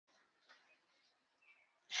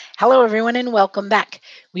Hello, everyone, and welcome back.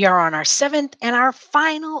 We are on our seventh and our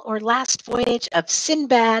final or last voyage of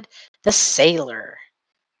Sindbad the Sailor.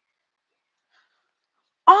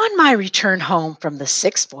 On my return home from the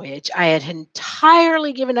sixth voyage, I had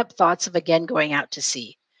entirely given up thoughts of again going out to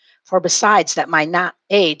sea. For besides that my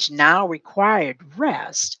age now required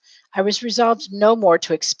rest, I was resolved no more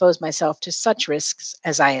to expose myself to such risks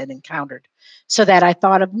as I had encountered, so that I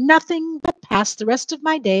thought of nothing but pass the rest of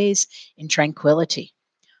my days in tranquillity.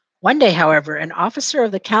 One day, however, an officer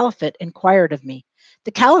of the Caliphate inquired of me.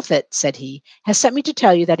 The Caliphate, said he, has sent me to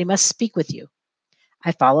tell you that he must speak with you.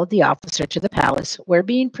 I followed the officer to the palace, where,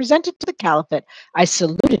 being presented to the Caliphate, I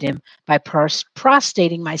saluted him by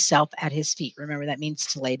prostrating myself at his feet. Remember, that means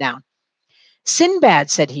to lay down.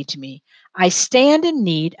 Sindbad, said he to me, I stand in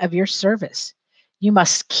need of your service. You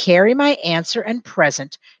must carry my answer and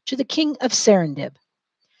present to the king of Serendib.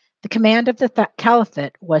 The command of the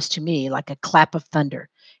Caliphate was to me like a clap of thunder.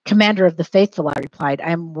 Commander of the faithful, I replied, I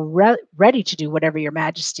am ready to do whatever your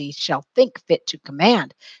majesty shall think fit to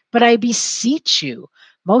command, but I beseech you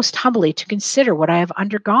most humbly to consider what I have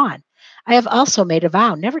undergone. I have also made a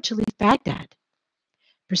vow never to leave Baghdad.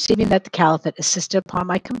 Perceiving that the Caliphate insisted upon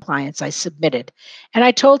my compliance, I submitted, and I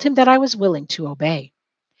told him that I was willing to obey.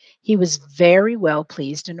 He was very well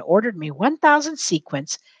pleased and ordered me 1,000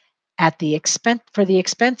 sequins for the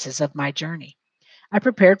expenses of my journey. I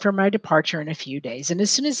prepared for my departure in a few days, and as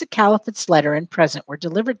soon as the Caliphate's letter and present were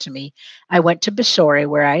delivered to me, I went to Bassorah,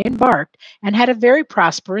 where I embarked and had a very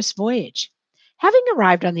prosperous voyage. Having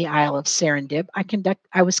arrived on the Isle of Serendib,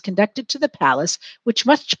 I was conducted to the palace with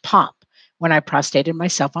much pomp, when I prostrated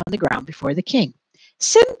myself on the ground before the king.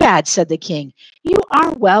 Sindbad, said the king, you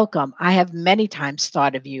are welcome. I have many times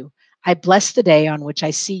thought of you. I bless the day on which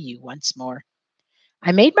I see you once more.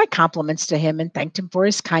 I made my compliments to him and thanked him for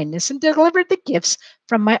his kindness and delivered the gifts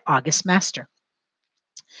from my august master.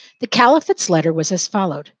 The Caliphate's letter was as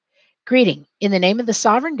followed. Greeting, in the name of the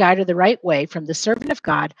sovereign guide of the right way, from the servant of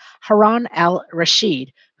God, Harun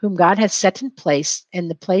al-Rashid, whom God has set in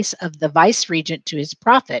the place of the vice-regent to his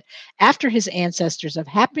prophet, after his ancestors of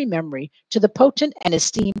happy memory, to the potent and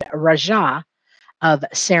esteemed Rajah of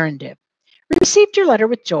Serendib. We received your letter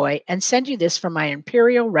with joy and send you this from my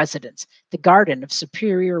imperial residence, the garden of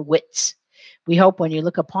superior wits. We hope when you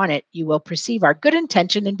look upon it, you will perceive our good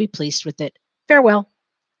intention and be pleased with it. Farewell.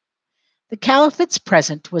 The Caliphate's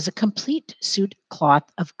present was a complete suit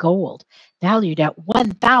cloth of gold, valued at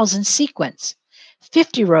 1,000 sequins,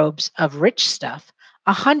 50 robes of rich stuff,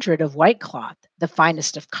 100 of white cloth, the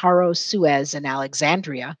finest of Cairo, Suez, and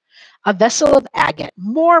Alexandria, a vessel of agate,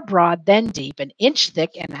 more broad than deep, an inch thick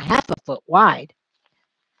and a half a foot wide,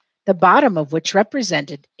 the bottom of which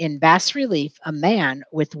represented in bas relief a man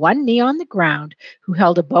with one knee on the ground who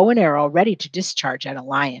held a bow and arrow ready to discharge at a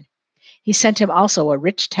lion. He sent him also a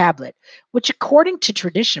rich tablet, which according to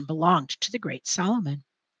tradition belonged to the great Solomon.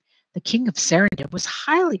 The king of Serendib was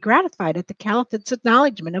highly gratified at the Caliphate's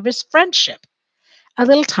acknowledgement of his friendship. A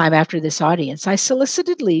little time after this audience, I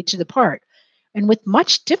solicited leave to depart, and with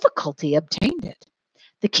much difficulty obtained it.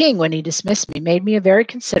 The king, when he dismissed me, made me a very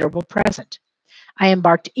considerable present. I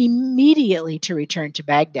embarked immediately to return to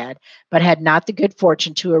Baghdad, but had not the good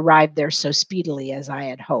fortune to arrive there so speedily as I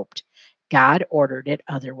had hoped. God ordered it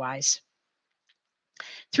otherwise.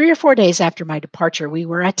 3 or 4 days after my departure, we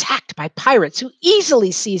were attacked by pirates who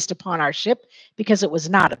easily seized upon our ship because it was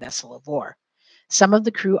not a vessel of war. Some of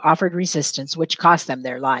the crew offered resistance, which cost them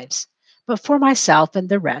their lives. But for myself and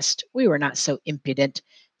the rest, we were not so impudent.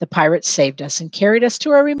 The pirates saved us and carried us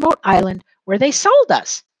to a remote island where they sold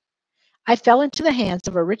us. I fell into the hands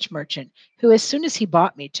of a rich merchant who, as soon as he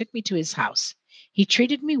bought me, took me to his house. He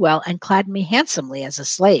treated me well and clad me handsomely as a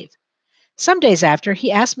slave. Some days after,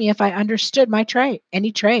 he asked me if I understood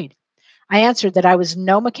any trade. I answered that I was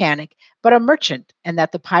no mechanic, but a merchant, and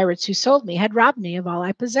that the pirates who sold me had robbed me of all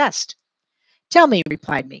I possessed. Tell me,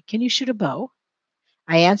 replied me, can you shoot a bow?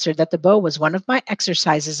 I answered that the bow was one of my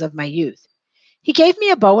exercises of my youth. He gave me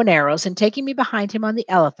a bow and arrows, and taking me behind him on the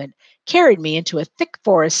elephant, carried me into a thick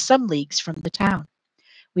forest some leagues from the town.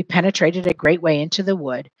 We penetrated a great way into the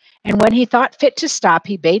wood, and when he thought fit to stop,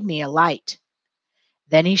 he bade me alight.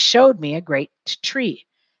 Then he showed me a great tree.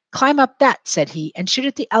 Climb up that, said he, and shoot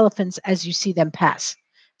at the elephants as you see them pass,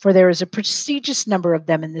 for there is a prodigious number of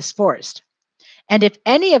them in this forest. And if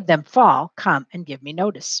any of them fall, come and give me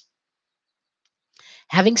notice.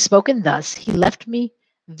 Having spoken thus, he left me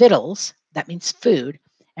victuals, that means food,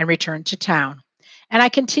 and returned to town. And I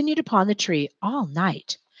continued upon the tree all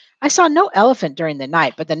night. I saw no elephant during the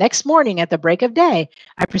night, but the next morning at the break of day,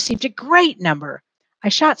 I perceived a great number. I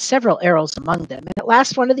shot several arrows among them, and at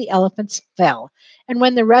last one of the elephants fell, and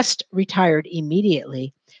when the rest retired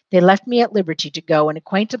immediately, they left me at liberty to go and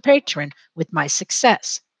acquaint the patron with my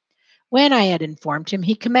success. When I had informed him,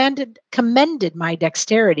 he commended my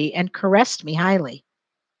dexterity and caressed me highly.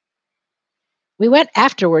 We went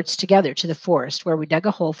afterwards together to the forest, where we dug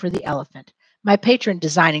a hole for the elephant, my patron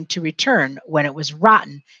designing to return when it was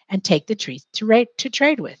rotten and take the tree to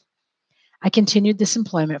trade with. I continued this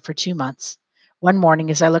employment for 2 months. One morning,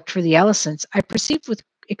 as I looked for the elephants, I perceived with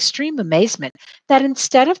extreme amazement that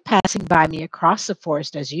instead of passing by me across the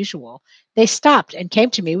forest as usual, they stopped and came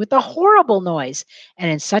to me with a horrible noise, and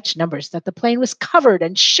in such numbers that the plain was covered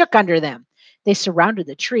and shook under them. They surrounded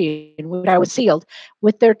the tree in which I was sealed,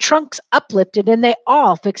 with their trunks uplifted, and they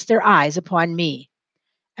all fixed their eyes upon me.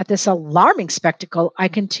 At this alarming spectacle, I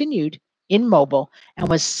continued immobile and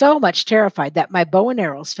was so much terrified that my bow and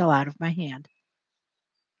arrows fell out of my hand.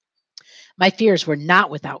 My fears were not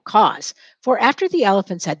without cause, for after the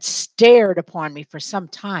elephants had stared upon me for some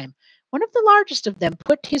time, one of the largest of them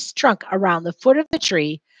put his trunk around the foot of the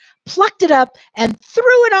tree, plucked it up, and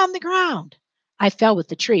threw it on the ground. I fell with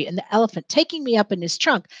the tree, and the elephant, taking me up in his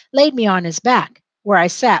trunk, laid me on his back, where I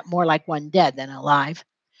sat more like one dead than alive,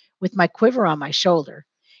 with my quiver on my shoulder.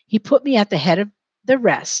 He put me at the head of the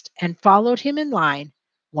rest and followed him in line,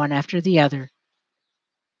 one after the other.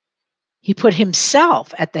 He put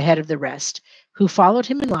himself at the head of the rest, who followed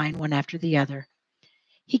him in line one after the other.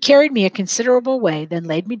 He carried me a considerable way, then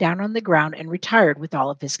laid me down on the ground and retired with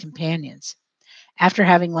all of his companions. After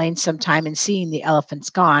having lain some time and seeing the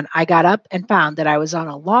elephants gone, I got up and found that I was on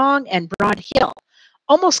a long and broad hill,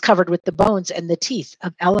 almost covered with the bones and the teeth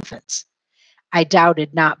of elephants. I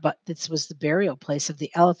doubted not but this was the burial place of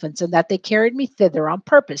the elephants, and that they carried me thither on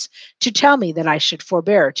purpose to tell me that I should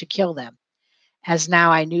forbear to kill them, as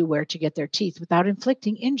now I knew where to get their teeth without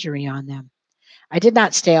inflicting injury on them. I did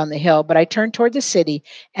not stay on the hill, but I turned toward the city,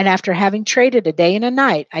 and after having traded a day and a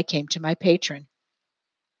night, I came to my patron.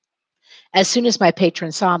 As soon as my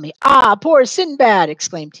patron saw me, "Ah, poor Sindbad!"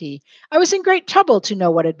 exclaimed he. "I was in great trouble to know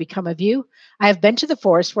what had become of you. I have been to the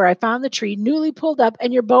forest, where I found the tree newly pulled up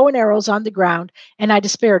and your bow and arrows on the ground, and I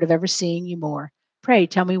despaired of ever seeing you more. Pray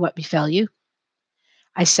tell me what befell you."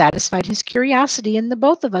 I satisfied his curiosity, and the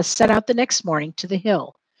both of us set out the next morning to the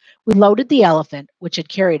hill. We loaded the elephant, which had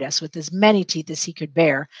carried us, with as many teeth as he could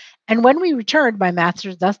bear, and when we returned, my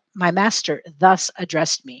master thus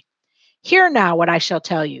addressed me: "Hear now what I shall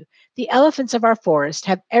tell you. The elephants of our forest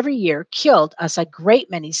have every year killed us a great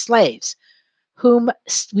many slaves, whom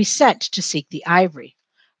we sent to seek the ivory.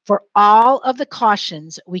 For all of the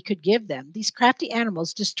cautions we could give them, these crafty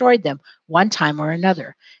animals destroyed them one time or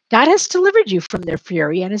another. God has delivered you from their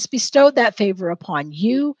fury and has bestowed that favor upon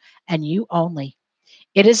you and you only.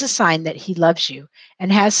 It is a sign that he loves you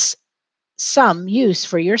and has some use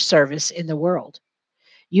for your service in the world.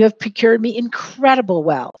 You have procured me incredible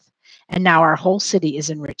wealth, and now our whole city is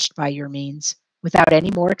enriched by your means, without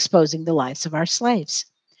any more exposing the lives of our slaves.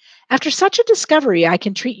 After such a discovery, I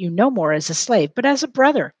can treat you no more as a slave, but as a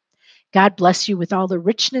brother. God bless you with all the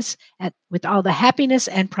richness and with all the happiness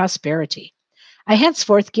and prosperity. I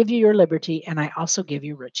henceforth give you your liberty, and I also give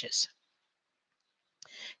you riches."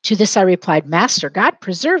 To this I replied, "Master, God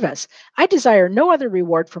preserve us. I desire no other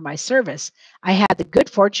reward for my service. I had the good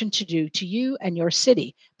fortune to do to you and your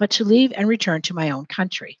city, but to leave and return to my own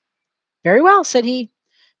country." "Very well," said he.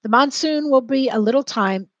 "The monsoon will be a little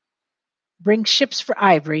time, bring ships for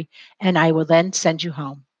ivory, and I will then send you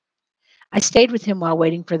home." I stayed with him while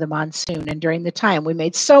waiting for the monsoon, and during the time we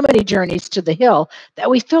made so many journeys to the hill that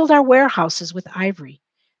we filled our warehouses with ivory.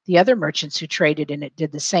 The other merchants who traded in it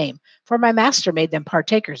did the same, for my master made them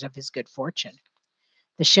partakers of his good fortune.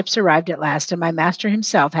 The ships arrived at last, and my master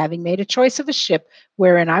himself, having made a choice of a ship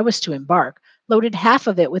wherein I was to embark, loaded half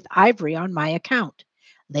of it with ivory on my account,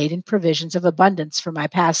 laid in provisions of abundance for my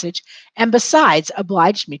passage, and besides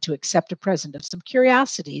obliged me to accept a present of some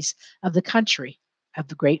curiosities of the country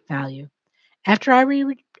of great value. After I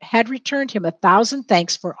had returned him 1,000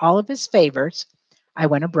 thanks for all of his favors, I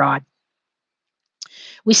went abroad.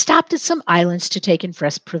 We stopped at some islands to take in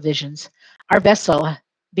fresh provisions. Our vessel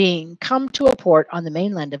being come to a port on the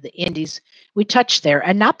mainland of the Indies, we touched there,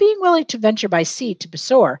 and not being willing to venture by sea to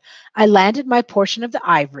Bussorah, I landed my portion of the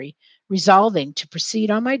ivory, resolving to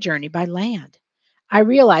proceed on my journey by land. I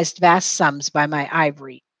realized vast sums by my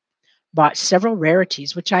ivory, bought several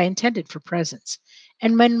rarities which I intended for presents,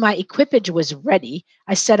 and when my equipage was ready,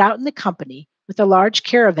 I set out in the company with a large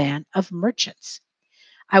caravan of merchants.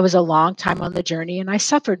 I was a long time on the journey, and I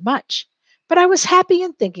suffered much, but I was happy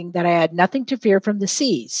in thinking that I had nothing to fear from the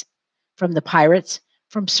seas, from the pirates,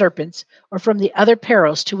 from serpents or from the other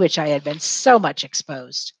perils to which I had been so much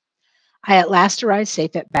exposed. I at last arrived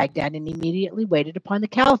safe at Baghdad and immediately waited upon the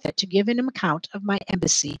Caliphate to give him an account of my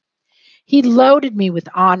embassy. He loaded me with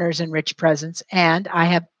honors and rich presents, and I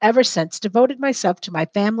have ever since devoted myself to my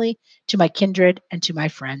family, to my kindred, and to my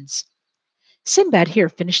friends. Sindbad here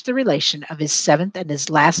finished the relation of his seventh and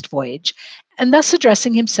his last voyage, and thus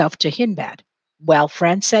addressing himself to Hindbad, "Well,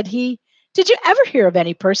 friend," said he, "did you ever hear of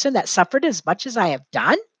any person that suffered as much as I have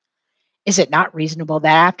done? Is it not reasonable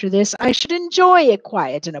that after this I should enjoy a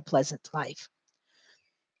quiet and a pleasant life?"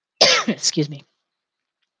 Excuse me.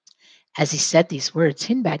 As he said these words,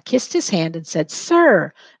 Hindbad kissed his hand and said,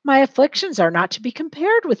 "Sir, my afflictions are not to be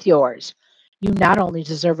compared with yours. You not only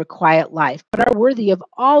deserve a quiet life, but are worthy of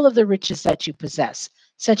all of the riches that you possess,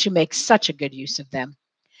 since you make such a good use of them.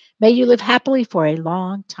 May you live happily for a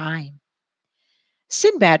long time."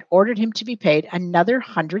 Sindbad ordered him to be paid another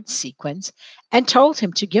 100 sequins and told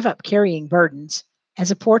him to give up carrying burdens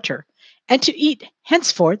as a porter and to eat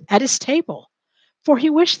henceforth at his table, for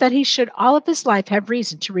he wished that he should all of his life have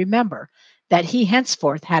reason to remember that he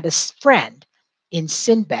henceforth had a friend in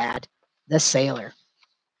Sindbad the sailor.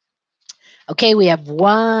 Okay, we have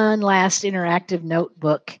one last interactive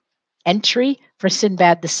notebook entry for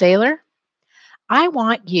Sindbad the sailor. I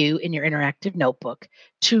want you in your interactive notebook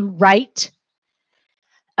to write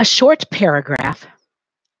a short paragraph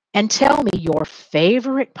and tell me your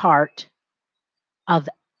favorite part of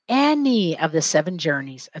any of the 7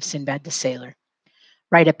 journeys of Sindbad the sailor.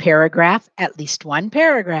 Write a paragraph, at least one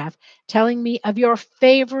paragraph, telling me of your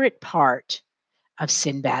favorite part of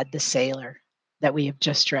Sindbad the sailor that we have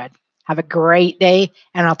just read. Have a great day,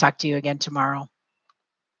 and I'll talk to you again tomorrow.